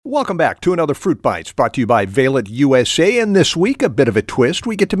Welcome back to another Fruit Bites brought to you by Valent USA. And this week, a bit of a twist,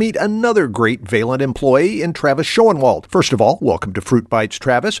 we get to meet another great Valent employee in Travis Schoenwald. First of all, welcome to Fruit Bites,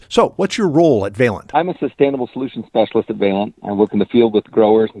 Travis. So, what's your role at Valent? I'm a sustainable solutions specialist at Valent. I work in the field with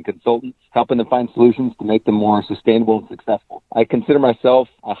growers and consultants, helping them find solutions to make them more sustainable and successful. I consider myself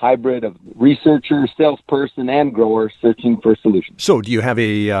a hybrid of researcher, salesperson, and grower searching for solutions. So, do you have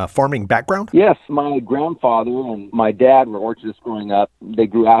a farming background? Yes, my grandfather and my dad were orchardists growing up. They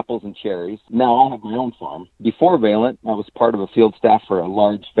grew apples and cherries. Now I have my own farm. Before Valent, I was part of a field staff for a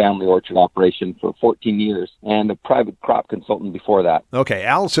large family orchard operation for 14 years and a private crop consultant before that. Okay,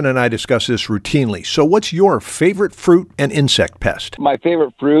 Allison and I discuss this routinely. So what's your favorite fruit and insect pest? My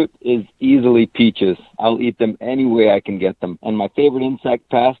favorite fruit is easily peaches. I'll eat them any way I can get them. And my favorite insect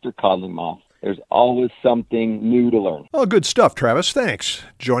pest are codling moths. There's always something new to learn. Oh, good stuff, Travis. Thanks.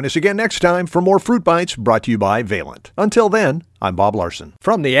 Join us again next time for more Fruit Bites brought to you by Valent. Until then, I'm Bob Larson.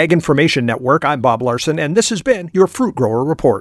 From the Ag Information Network, I'm Bob Larson, and this has been your Fruit Grower Report.